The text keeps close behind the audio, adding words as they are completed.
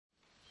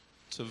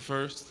to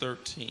verse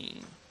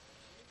 13.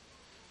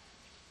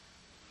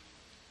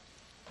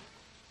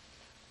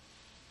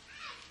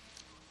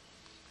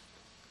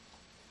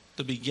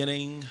 The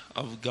beginning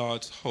of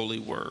God's holy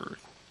word.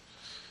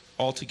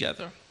 All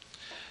together.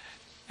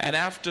 And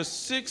after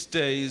 6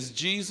 days,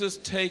 Jesus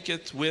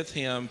taketh with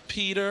him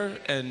Peter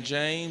and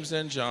James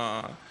and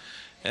John,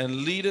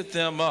 and leadeth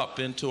them up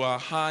into a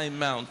high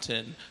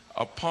mountain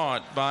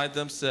apart by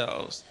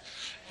themselves.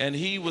 And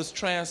he was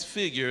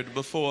transfigured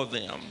before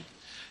them,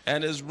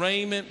 and his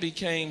raiment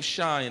became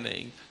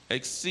shining,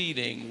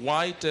 exceeding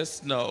white as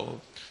snow,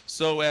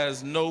 so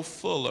as no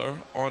fuller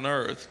on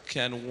earth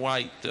can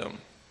white them.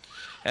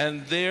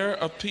 And there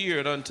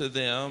appeared unto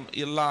them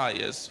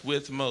Elias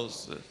with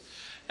Moses,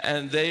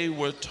 and they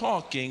were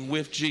talking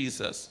with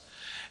Jesus.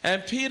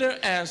 And Peter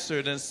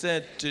answered and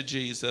said to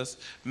Jesus,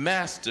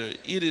 Master,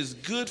 it is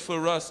good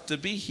for us to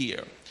be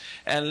here,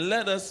 and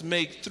let us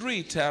make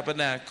 3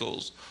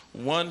 tabernacles,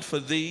 one for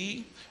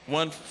thee,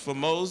 one for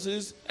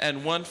Moses,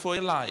 and one for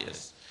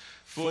Elias.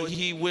 For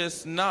he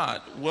wist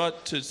not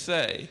what to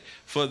say,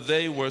 for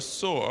they were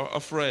sore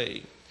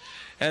afraid.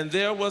 And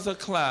there was a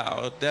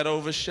cloud that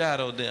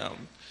overshadowed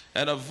them,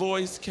 and a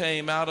voice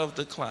came out of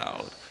the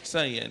cloud,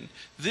 saying,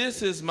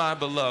 This is my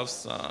beloved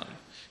Son,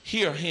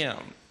 hear him.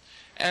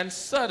 And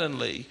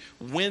suddenly,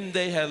 when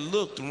they had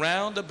looked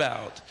round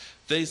about,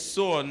 they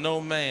saw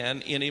no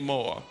man any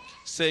more,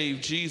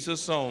 save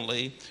Jesus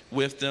only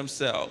with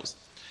themselves.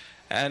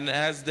 And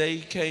as they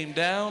came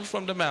down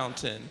from the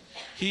mountain,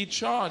 he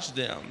charged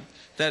them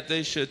that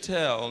they should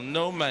tell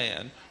no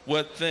man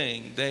what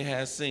thing they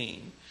had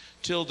seen,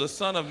 till the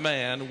Son of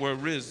Man were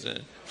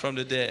risen from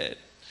the dead.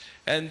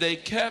 And they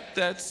kept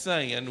that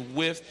saying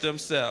with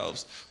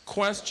themselves,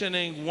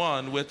 questioning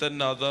one with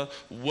another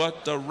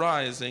what the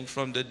rising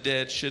from the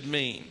dead should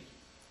mean.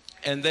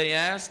 And they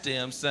asked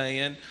him,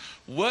 saying,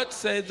 What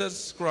say the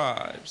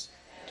scribes?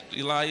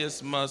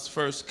 Elias must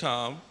first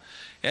come.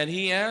 And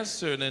he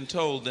answered and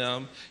told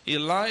them,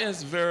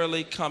 Elias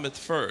verily cometh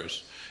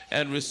first,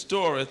 and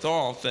restoreth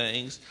all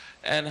things,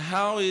 and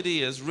how it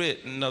is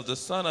written of the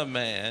Son of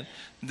Man,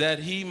 that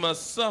he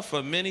must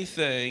suffer many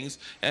things,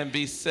 and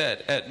be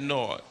set at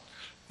naught.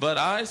 But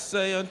I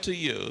say unto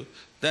you,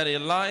 that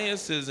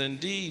Elias is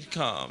indeed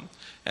come,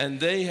 and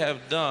they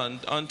have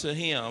done unto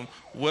him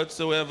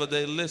whatsoever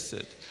they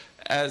listed,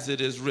 as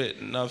it is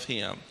written of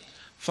him.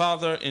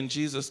 Father, in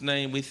Jesus'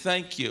 name, we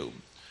thank you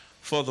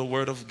for the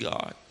word of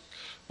God.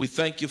 We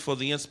thank you for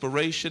the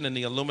inspiration and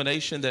the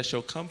illumination that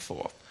shall come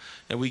forth.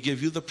 And we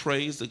give you the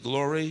praise, the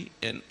glory,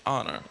 and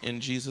honor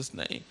in Jesus'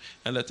 name.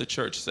 And let the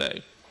church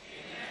say,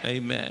 Amen.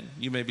 Amen.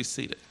 You may be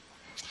seated.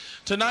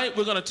 Tonight,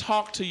 we're going to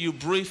talk to you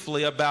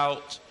briefly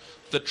about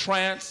the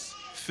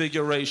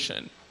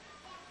Transfiguration.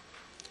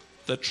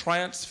 The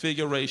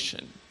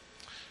Transfiguration.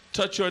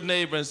 Touch your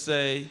neighbor and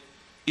say,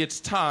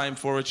 it's time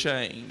for a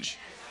change.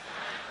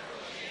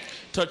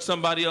 Touch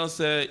somebody else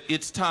and say,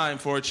 it's time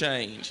for a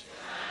change.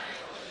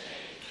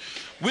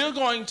 We're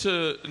going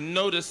to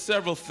notice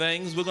several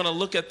things. We're going to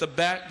look at the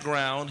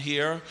background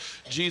here.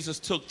 Jesus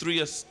took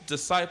 3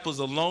 disciples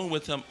along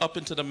with him up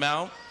into the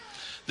mount.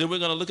 Then we're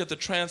going to look at the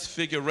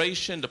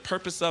Transfiguration, the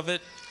purpose of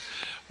it,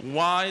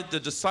 why the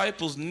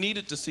disciples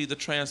needed to see the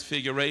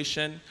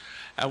Transfiguration,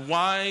 and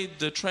why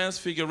the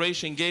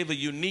Transfiguration gave a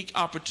unique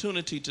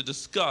opportunity to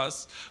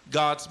discuss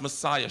God's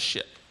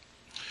Messiahship.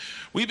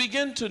 We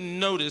begin to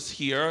notice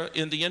here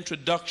in the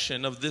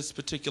introduction of this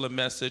particular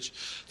message,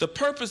 the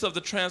purpose of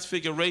the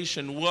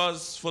Transfiguration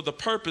was for the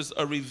purpose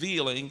of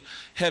revealing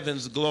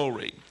heaven's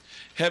glory.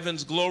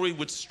 Heaven's glory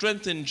would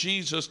strengthen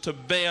Jesus to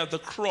bear the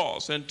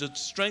cross and to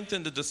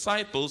strengthen the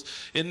disciples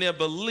in their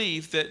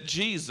belief that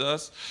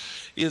Jesus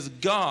is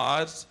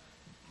God's,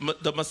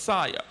 the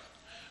Messiah.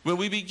 When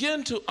we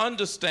begin to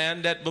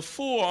understand that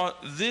before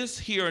this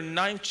here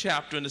 9th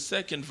chapter in the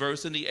 2nd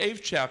verse, in the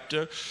 8th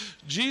chapter,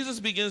 Jesus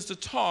begins to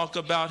talk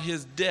about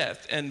his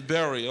death and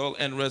burial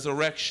and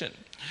resurrection.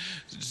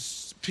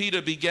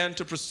 Peter began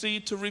to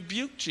proceed to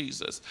rebuke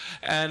Jesus.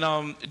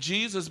 And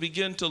Jesus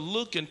began to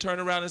look and turn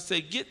around and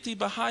say, get thee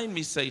behind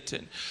me,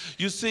 Satan.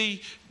 You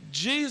see,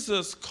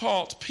 Jesus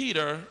called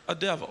Peter a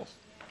devil,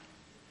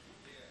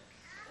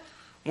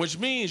 which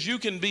means you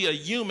can be a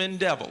human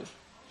devil.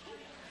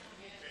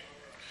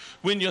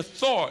 When your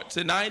thoughts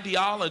and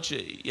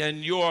ideology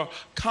and your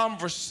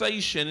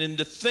conversation and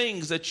the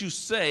things that you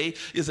say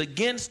is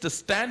against the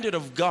standard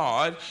of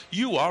God,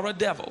 you are a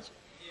devil.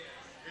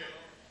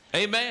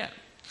 Amen.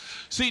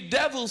 See,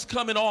 devils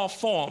come in all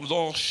forms,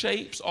 all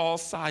shapes, all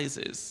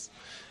sizes.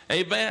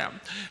 Amen.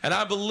 And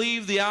I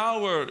believe the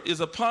hour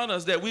is upon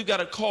us that we've got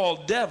to call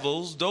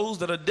devils, those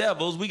that are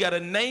devils, we got to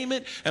name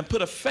it and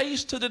put a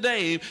face to the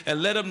name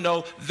and let them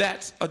know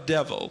that's a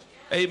devil.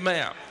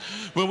 Amen.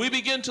 When we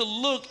begin to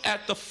look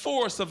at the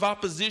force of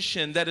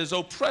opposition that is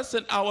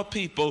oppressing our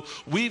people,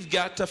 we've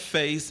got to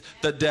face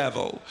the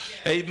devil.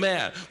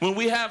 Amen. When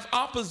we have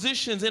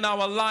oppositions in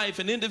our life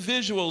and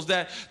individuals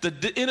that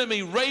the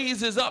enemy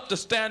raises up to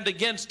stand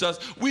against us,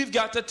 we've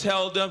got to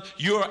tell them,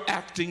 you're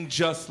acting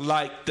just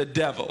like the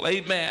devil.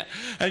 Amen.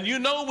 And you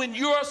know, when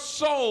your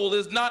soul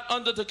is not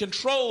under the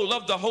control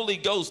of the Holy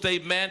Ghost,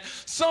 amen,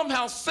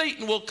 somehow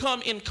Satan will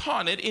come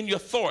incarnate in your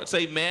thoughts,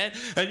 amen,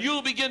 and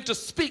you'll begin to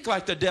speak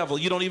like the devil.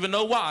 You don't even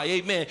know why,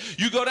 amen.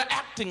 You go to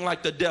acting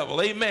like the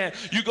devil, amen.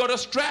 You go to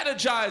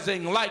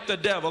strategizing like the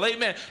devil,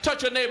 amen.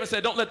 Touch your neighbor and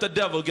say, don't let the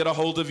devil get a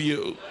hold of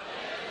you.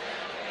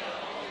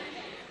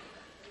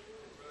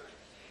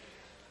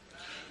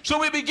 So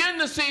we begin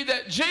to see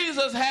that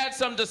Jesus had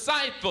some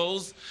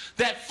disciples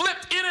that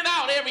flipped in and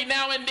out every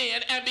now and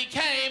then and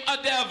became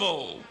a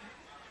devil.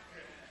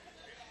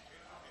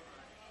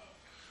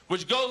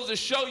 Which goes to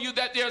show you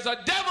that there's a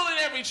devil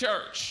in every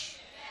church.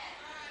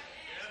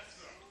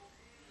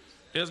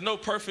 There's no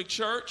perfect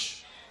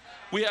church.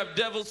 We have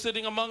devils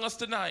sitting among us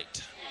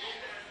tonight.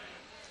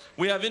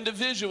 We have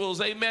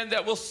individuals, amen,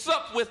 that will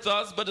sup with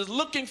us but is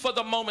looking for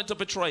the moment to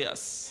betray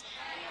us.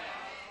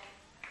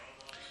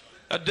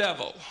 A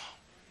devil.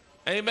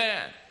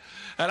 Amen.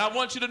 And I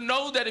want you to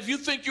know that if you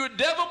think you're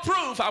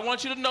devil-proof, I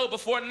want you to know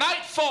before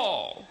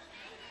nightfall,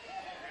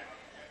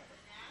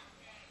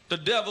 the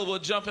devil will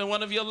jump in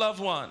one of your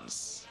loved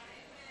ones.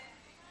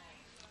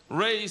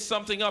 Raise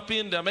something up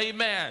in them,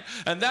 amen.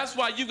 And that's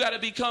why you got to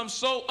become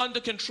so under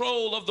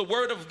control of the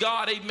word of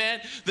God, amen,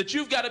 that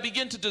you've got to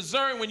begin to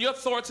discern when your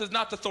thoughts is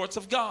not the thoughts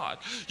of God.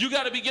 You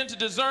got to begin to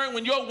discern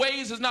when your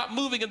ways is not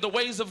moving in the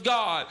ways of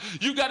God.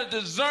 You got to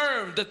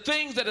discern the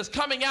things that is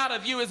coming out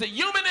of you. Is it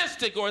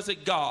humanistic or is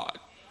it God?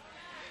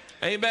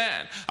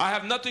 Amen. I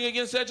have nothing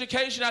against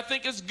education. I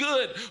think it's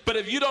good. But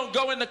if you don't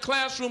go in the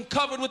classroom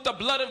covered with the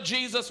blood of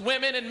Jesus,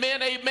 women and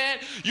men, amen,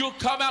 you'll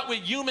come out with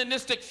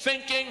humanistic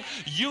thinking,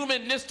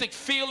 humanistic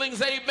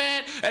feelings,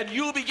 amen, and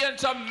you'll begin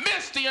to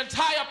miss the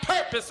entire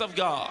purpose of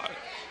God.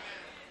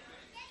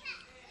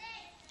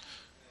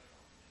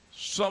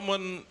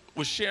 Someone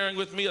was sharing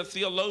with me, a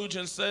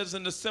theologian says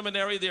in the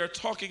seminary they're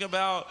talking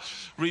about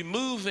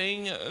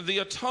removing the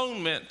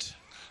atonement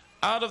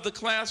out of the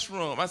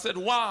classroom. I said,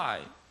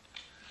 why?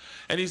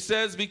 And he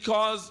says,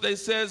 because they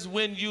says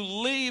when you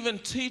leave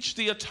and teach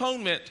the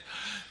atonement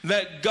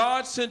that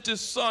God sent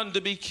his son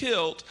to be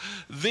killed,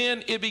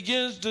 then it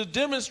begins to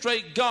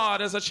demonstrate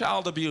God as a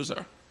child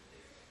abuser.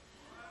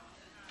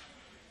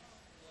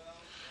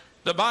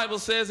 The Bible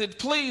says it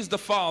pleased the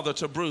Father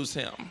to bruise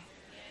him.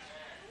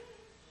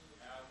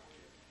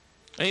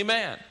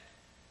 Amen.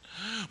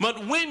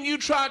 But when you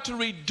try to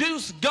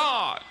reduce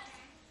God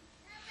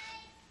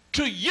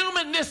to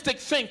humanistic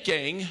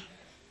thinking,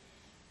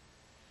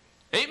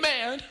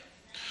 amen,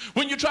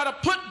 when you try to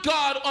put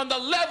God on the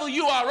level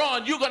you are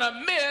on, you're going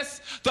to miss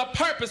the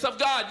purpose of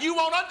God. You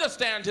won't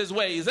understand his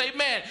ways.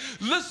 Amen.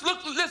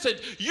 Listen,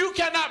 you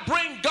cannot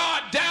bring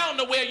God down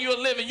to where you're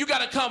living. You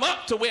got to come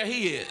up to where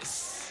he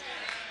is.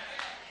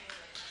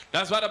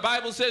 That's why the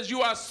Bible says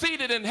you are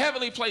seated in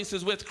heavenly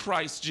places with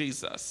Christ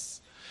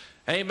Jesus.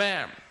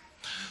 Amen.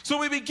 So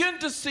we begin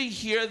to see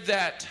here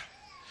that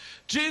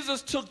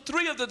Jesus took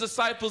 3 of the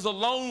disciples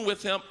along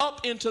with him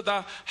up into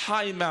the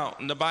high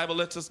mountain. The Bible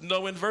lets us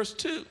know in verse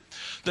 2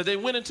 that they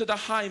went into the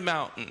high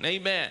mountain.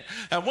 Amen.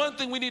 And one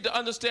thing we need to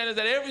understand is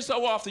that every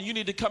so often you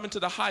need to come into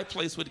the high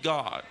place with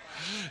God.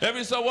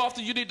 Every so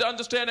often you need to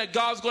understand that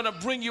God's going to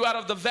bring you out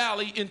of the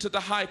valley into the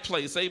high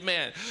place.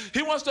 Amen.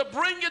 He wants to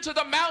bring you to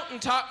the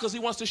mountaintop because he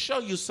wants to show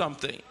you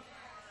something.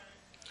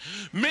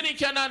 Many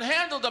cannot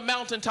handle the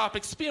mountaintop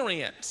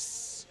experience.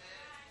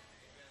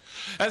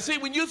 And see,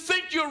 when you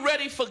think you're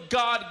ready for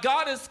God,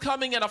 God is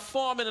coming in a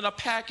form and in a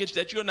package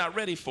that you're not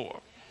ready for.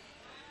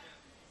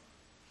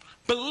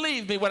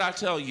 Believe me when I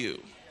tell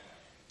you.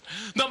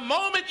 The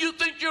moment you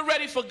think you're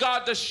ready for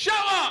God to show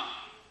up,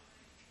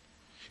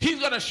 he's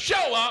going to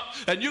show up,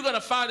 and you're going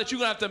to find that you're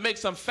going to have to make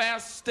some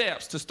fast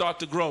steps to start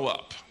to grow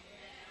up.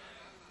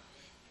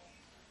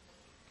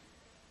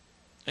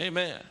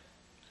 Amen.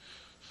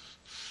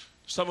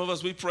 Some of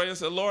us, we pray and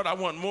say, Lord, I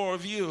want more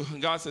of you.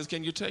 And God says,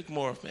 can you take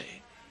more of me?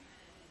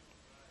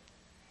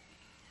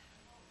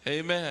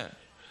 Amen.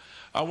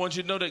 I want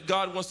you to know that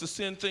God wants to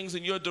send things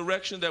in your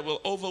direction that will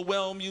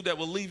overwhelm you, that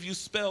will leave you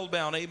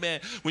spellbound.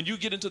 Amen. When you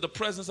get into the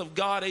presence of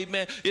God,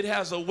 amen, it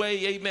has a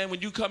way, amen, when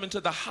you come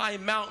into the high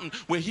mountain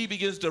where he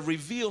begins to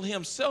reveal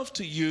himself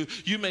to you,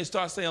 you may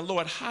start saying,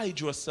 Lord, hide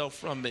yourself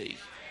from me.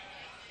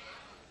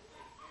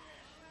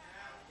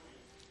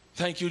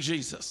 Thank you,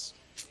 Jesus.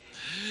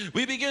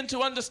 We begin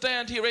to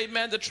understand here,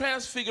 amen, the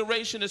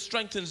transfiguration, it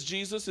strengthens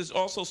Jesus. It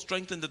also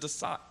strengthened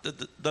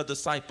the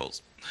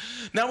disciples.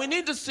 Now we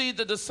need to see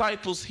the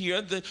disciples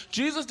here.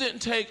 Jesus didn't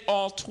take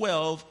all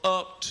 12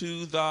 up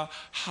to the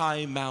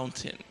high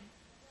mountain.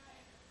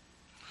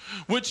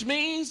 Which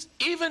means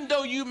even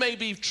though you may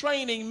be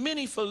training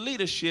many for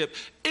leadership,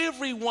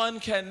 everyone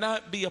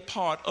cannot be a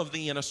part of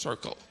the inner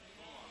circle.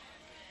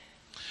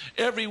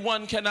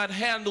 Everyone cannot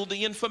handle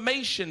the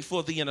information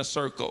for the inner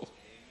circle.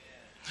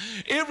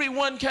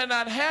 Everyone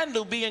cannot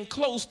handle being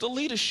close to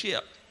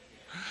leadership.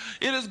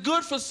 It is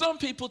good for some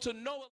people to know